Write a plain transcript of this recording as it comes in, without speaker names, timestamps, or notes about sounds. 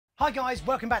Hi guys,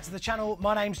 welcome back to the channel.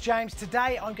 My name's James.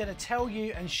 Today I'm going to tell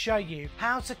you and show you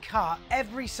how to cut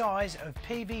every size of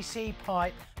PVC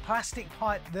pipe, plastic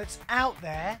pipe that's out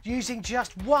there using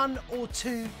just one or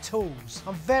two tools.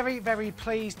 I'm very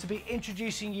pleased to be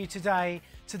introducing you today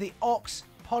to the Ox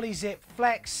Polyzip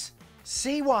Flex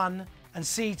C1 and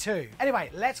C2. Anyway,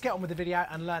 let's get on with the video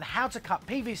and learn how to cut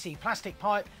PVC plastic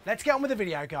pipe. Let's get on with the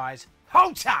video, guys.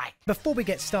 Hold tight! Before we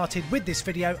get started with this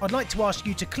video, I'd like to ask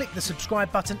you to click the subscribe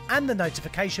button and the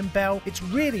notification bell. It's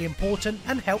really important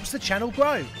and helps the channel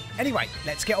grow. Anyway,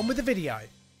 let's get on with the video.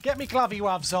 Get me glovey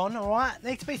gloves on, alright?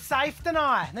 Need to be safe, don't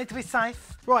I? Need to be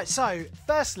safe. Right, so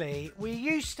firstly, we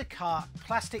used to cut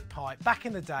plastic pipe back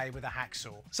in the day with a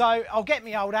hacksaw. So I'll get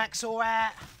my old hacksaw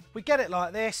out. We get it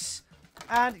like this,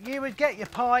 and you would get your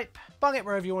pipe, bung it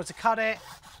wherever you wanted to cut it,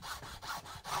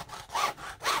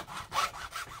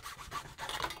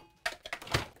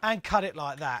 and cut it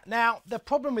like that. Now, the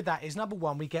problem with that is, number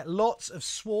one, we get lots of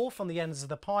swarf on the ends of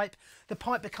the pipe. The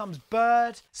pipe becomes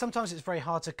burred. Sometimes it's very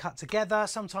hard to cut together.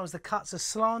 Sometimes the cuts are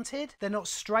slanted. They're not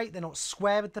straight, they're not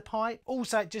square with the pipe.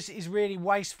 Also, it just is really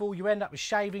wasteful. You end up with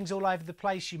shavings all over the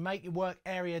place. You make your work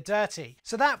area dirty.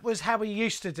 So that was how we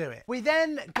used to do it. We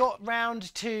then got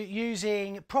round to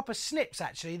using proper snips,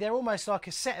 actually. They're almost like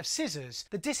a set of scissors.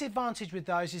 The disadvantage with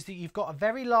those is that you've got a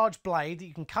very large blade that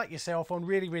you can cut yourself on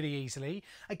really easily.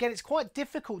 Again, it's quite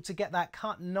difficult to get that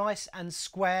cut nice and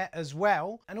square as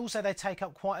well. And also they take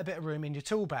up quite a bit of room in your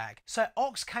tool bag. So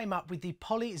Ox came up with the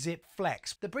Plyzip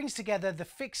Flex that brings together the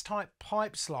fixed type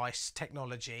pipe slice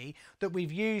technology that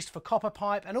we've used for copper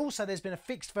pipe. And also there's been a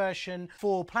fixed version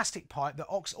for plastic pipe that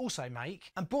Ox also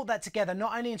make, and brought that together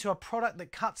not only into a product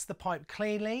that cuts the pipe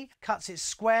cleanly, cuts it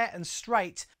square and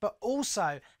straight, but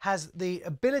also has the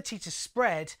ability to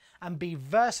spread and be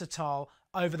versatile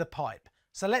over the pipe.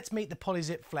 So let's meet the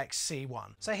Plyzip Flex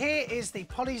C1. So here is the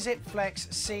Plyzip Flex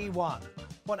C1.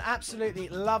 What an absolutely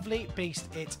lovely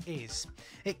beast it is.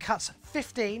 It cuts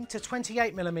 15 to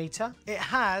 28 millimeter. It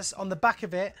has on the back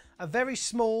of it a very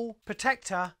small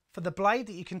protector for the blade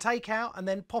that you can take out and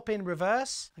then pop in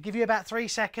reverse. I'll give you about 3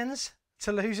 seconds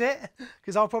to lose it,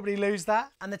 because I'll probably lose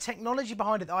that. And the technology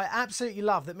behind it that I absolutely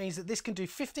love, that means that this can do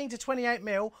 15 to 28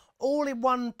 mil all in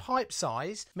one pipe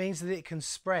size, means that it can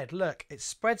spread. Look, it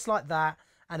spreads like that,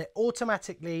 and it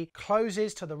automatically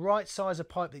closes to the right size of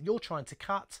pipe that you're trying to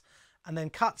cut, and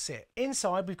then cuts it.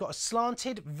 Inside we've got a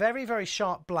slanted, very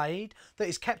sharp blade that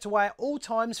is kept away at all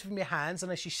times from your hands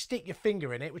unless you stick your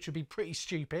finger in it, which would be pretty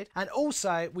stupid. And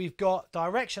also we've got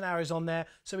direction arrows on there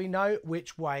so we know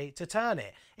which way to turn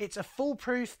it. It's a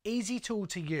foolproof, easy tool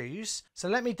to use. So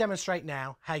let me demonstrate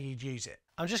now how you'd use it.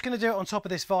 I'm just going to do it on top of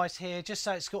this vise here, just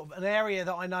so it's got an area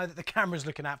that I know that the camera's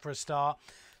looking at for a start.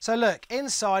 So look,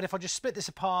 inside, if I just split this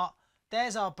apart,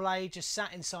 there's our blade just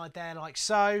sat inside there like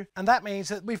so. And that means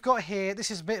that we've got here, this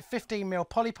is a bit of 15 mil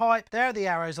poly pipe. There are the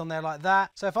arrows on there like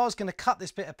that. So if I was going to cut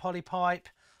this bit of poly pipe,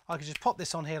 I could just pop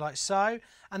this on here like so.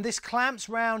 And this clamps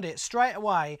round it straight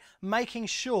away, making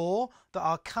sure that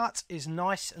our cut is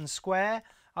nice and square.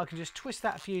 I can just twist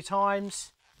that a few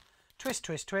times. Twist.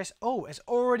 Oh, it's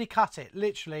already cut it.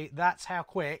 Literally, that's how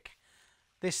quick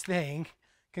this thing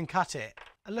can cut it.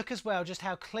 And look as well just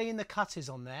how clean the cut is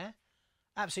on there.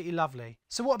 Absolutely lovely.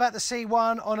 So what about the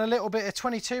C1 on a little bit of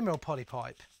 22 mil poly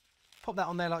pipe? Pop that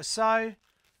on there like so,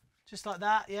 just like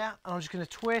that, yeah. And I'm just going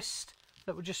to twist.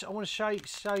 That would just, I want to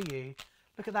show you.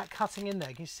 Look at that cutting in there.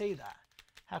 Can you see that?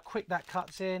 How quick that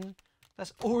cuts in.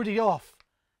 That's already off.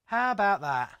 How about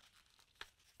that?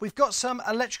 We've got some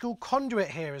electrical conduit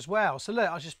here as well. So look,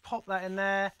 I'll just pop that in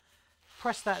there,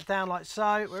 press that down like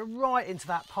so. We're right into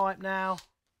that pipe now.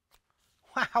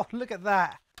 Wow, look at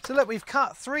that. So look, we've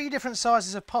cut 3 different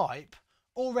sizes of pipe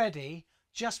already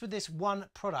just with this one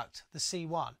product, the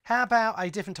C1. How about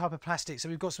a different type of plastic? So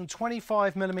we've got some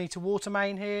 25 millimeter water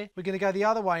main here. We're going to go the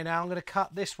other way now. I'm going to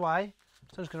cut this way.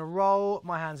 So I'm just going to roll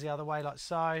my hands the other way like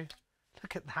so.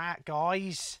 Look at that,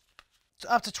 guys. So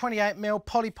up to 28 mil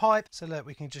poly pipe. So look,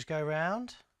 we can just go around.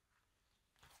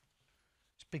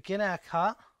 Just begin our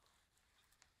cut.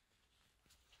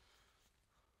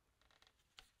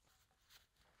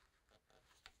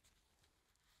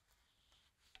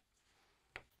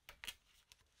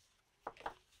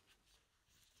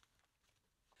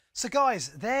 So guys,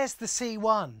 there's the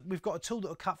C1. We've got a tool that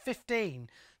will cut 15,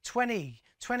 20,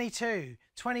 22,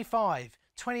 25,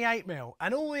 28 mil,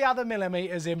 and all the other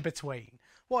millimeters in between.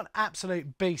 What an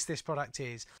absolute beast this product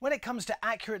is. When it comes to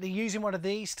accurately using one of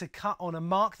these to cut on a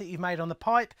mark that you've made on the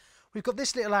pipe, we've got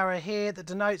this little arrow here that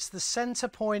denotes the center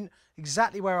point,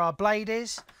 exactly where our blade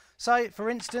is. So for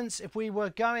instance, if we were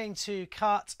going to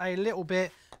cut a little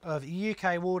bit of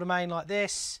UK water main like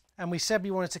this, and we said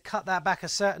we wanted to cut that back a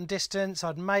certain distance.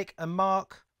 I'd make a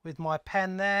mark with my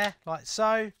pen there, like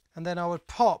so, and then I would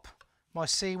pop my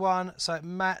C1 so it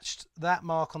matched that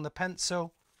mark on the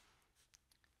pencil,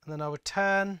 and then I would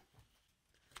turn,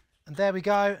 and there we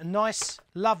go, a nice,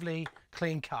 lovely,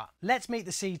 clean cut. Let's meet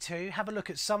the C2, have a look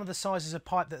at some of the sizes of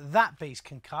pipe that beast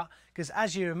can cut, because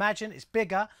as you imagine, it's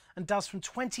bigger and does from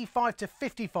 25 to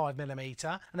 55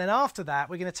 millimeter. And then after that,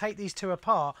 we're going to take these two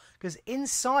apart, because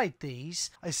inside these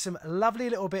is some lovely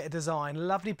little bit of design,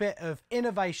 lovely bit of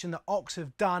innovation that Ox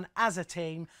have done as a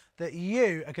team that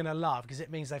you are going to love, because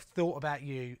it means they've thought about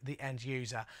you, the end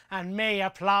user, and me, a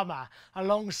plumber, a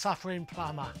long-suffering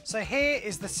plumber. So here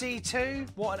is the C2.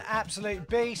 What an absolute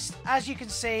beast. As you can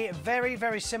see, very,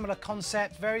 very similar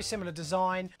concept, very similar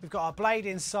design. We've got our blade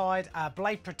inside, our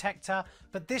blade protector,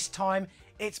 but this time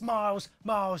it's miles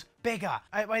bigger.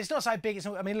 Well, it's not so big, it's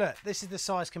not, I mean, look, this is the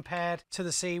size compared to the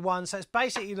C1. So it's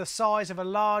basically the size of a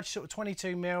large sort of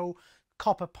 22 mil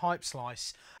copper pipe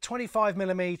slice. 25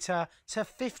 millimeter to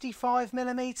 55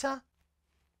 millimeter.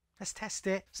 Let's test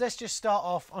it. So let's just start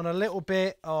off on a little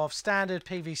bit of standard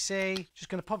PVC. Just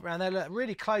going to pop it around there. Look, it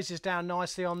really closes down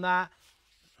nicely on that.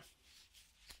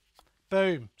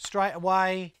 Boom, straight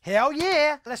away. Hell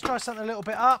yeah. Let's try something a little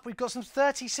bit up. We've got some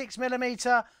 36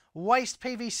 millimeter waste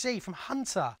PVC from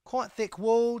Hunter. Quite thick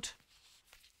walled.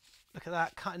 Look at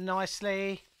that, cutting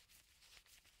nicely.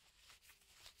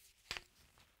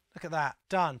 Look at that,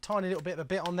 done. Tiny little bit of a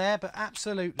bit on there, but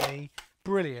absolutely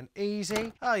brilliant.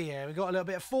 Easy. Oh yeah, we've got a little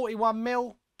bit of 41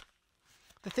 mil.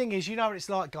 The thing is, you know what it's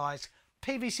like, guys.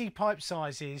 PVC pipe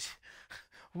sizes,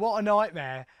 what a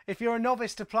nightmare. If you're a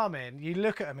novice to plumbing, you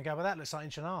look at them and go, well, that looks like 1.5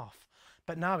 inches.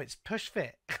 But no, it's push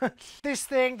fit. This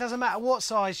thing, doesn't matter what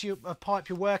size of pipe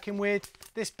you're working with,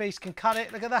 this beast can cut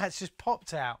it. Look at that, it's just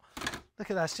popped out. Look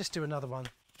at that, let's just do another one.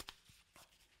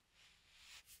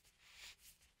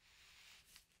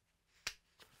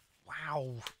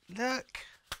 Wow, look.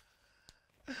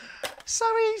 So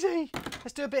easy.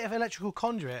 Let's do a bit of electrical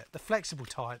conduit, the flexible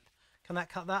type. Can that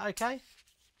cut that okay?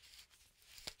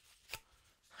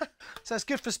 So it's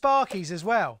good for sparkies as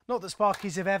well. Not that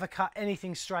sparkies have ever cut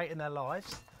anything straight in their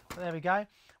lives. But there we go.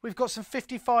 We've got some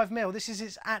 55 mil. This is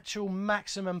its actual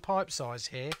maximum pipe size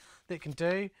here that it can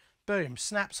do. Boom,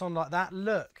 snaps on like that.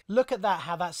 Look at that,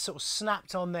 how that's sort of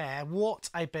snapped on there. What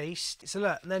a beast. So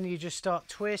look, and then you just start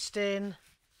twisting.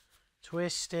 It's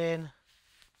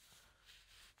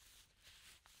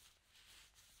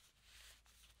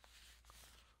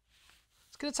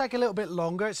going to take a little bit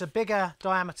longer. It's a bigger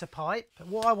diameter pipe. But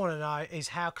what I want to know is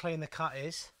how clean the cut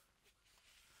is.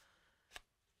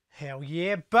 Hell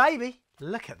yeah, baby.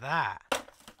 Look at that.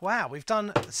 Wow, we've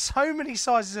done so many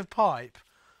sizes of pipe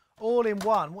all in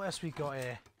one. What else we got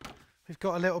here? We've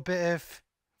got a little bit of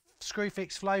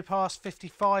Screwfix Flow Pass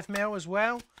 55 mil as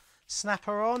well. Snap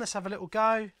her on. Let's have a little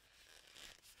go.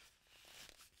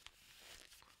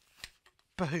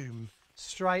 Boom.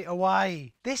 Straight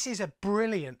away. This is a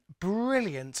brilliant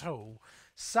tool.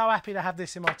 So happy to have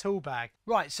this in my tool bag.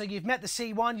 Right, so you've met the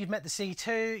C1, you've met the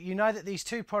C2. You know that these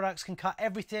two products can cut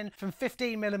everything from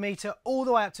 15 millimeter all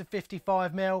the way up to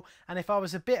 55 mil. And if I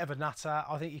was a bit of a nutter,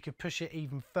 I think you could push it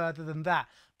even further than that.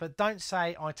 But don't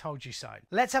say I told you so.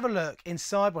 Let's have a look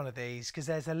inside one of these, because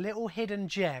there's a little hidden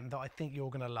gem that I think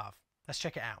you're going to love. Let's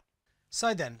check it out.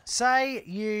 So then, say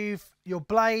your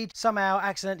blade somehow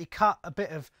accidentally cut a bit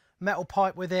of metal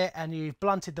pipe with it and you've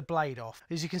blunted the blade off.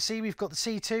 As you can see, we've got the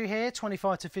C2 here,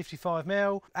 25 to 55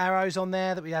 mil. Arrows on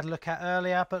there that we had a look at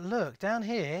earlier. But look, down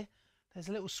here, there's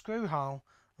a little screw hole.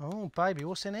 Oh, baby,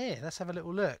 what's in here? Let's have a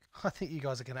little look. I think you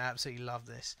guys are going to absolutely love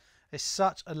this. It's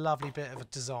such a lovely bit of a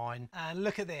design. And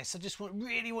look at this. I just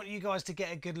really want you guys to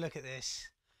get a good look at this,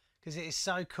 because it is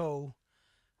so cool.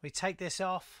 We take this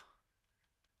off.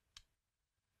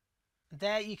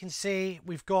 There you can see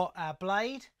we've got our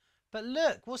blade. But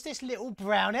look, what's this little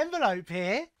brown envelope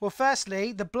here? Well,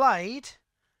 firstly, the blade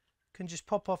can just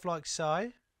pop off like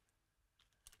so.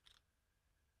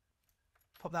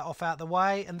 Pop that off out the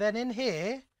way. And then in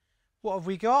here, what have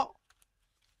we got?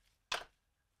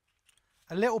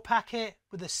 A little packet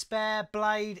with a spare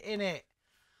blade in it.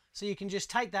 So you can just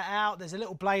take that out. There's a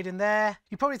little blade in there.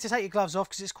 You probably need to take your gloves off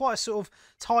because it's quite a sort of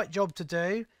tight job to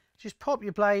do. Just pop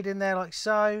your blade in there like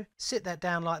so, sit that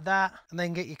down like that, and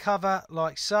then get your cover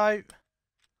like so.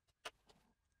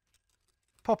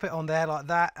 Pop it on there like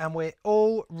that, and we're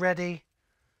all ready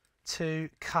to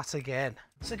cut again.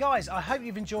 So guys, I hope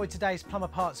you've enjoyed today's Plumber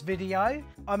Parts video.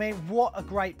 I mean, what a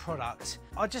great product.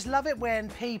 I just love it when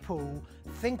people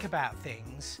think about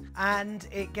things and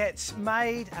it gets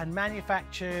made and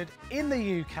manufactured in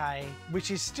the UK,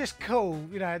 which is just cool.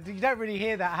 You know, you don't really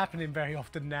hear that happening very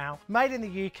often now. Made in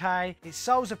the UK, it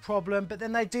solves a problem, but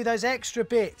then they do those extra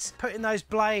bits, putting those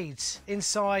blades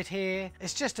inside here.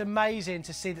 It's just amazing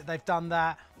to see that they've done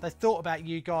that. They thought about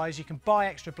you guys. You can buy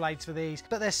extra blades for these,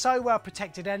 but they're so well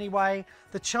protected anyway.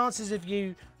 The chances of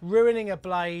you ruining a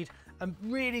blade are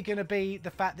really going to be the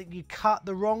fact that you cut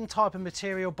the wrong type of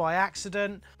material by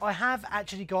accident. I have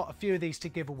actually got a few of these to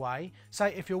give away. So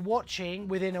if you're watching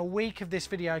within a week of this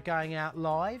video going out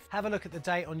live, have a look at the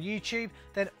date on YouTube.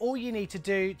 Then all you need to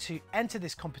do to enter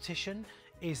this competition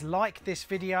is like this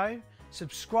video,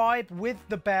 subscribe with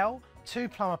the bell to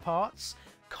Plumber Parts,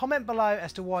 comment below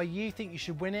as to why you think you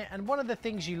should win it and one of the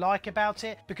things you like about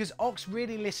it, because Ox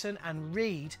really listen and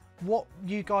read what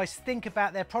you guys think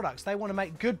about their products. They want to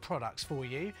make good products for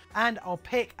you, and I'll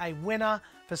pick a winner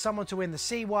for someone to win the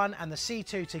C1 and the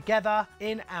C2 together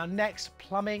in our next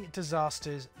Plumbing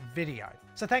Disasters video.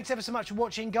 So thanks ever so much for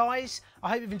watching, guys. I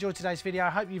hope you've enjoyed today's video. I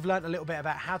hope you've learned a little bit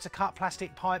about how to cut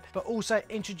plastic pipe, but also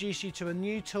introduce you to a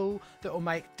new tool that will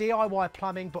make DIY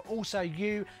plumbing, but also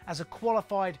you as a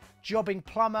qualified jobbing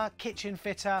plumber, kitchen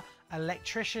fitter,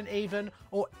 electrician even,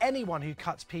 or anyone who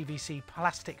cuts PVC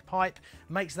plastic pipe,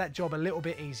 makes that job a little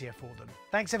bit easier for them.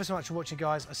 Thanks ever so much for watching,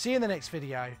 guys. I'll see you in the next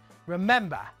video.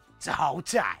 Remember to hold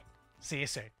tight. See you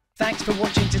soon. Thanks for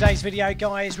watching today's video,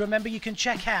 guys. Remember, you can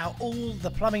check out all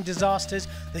the plumbing disasters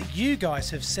that you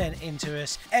guys have sent in to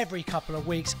us every couple of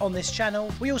weeks on this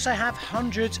channel. We also have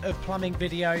hundreds of plumbing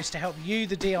videos to help you,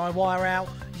 the DIYer, out,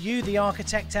 you, the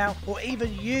architect, out, or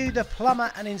even you, the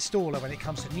plumber and installer, when it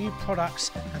comes to new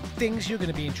products and things you're going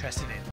to be interested in.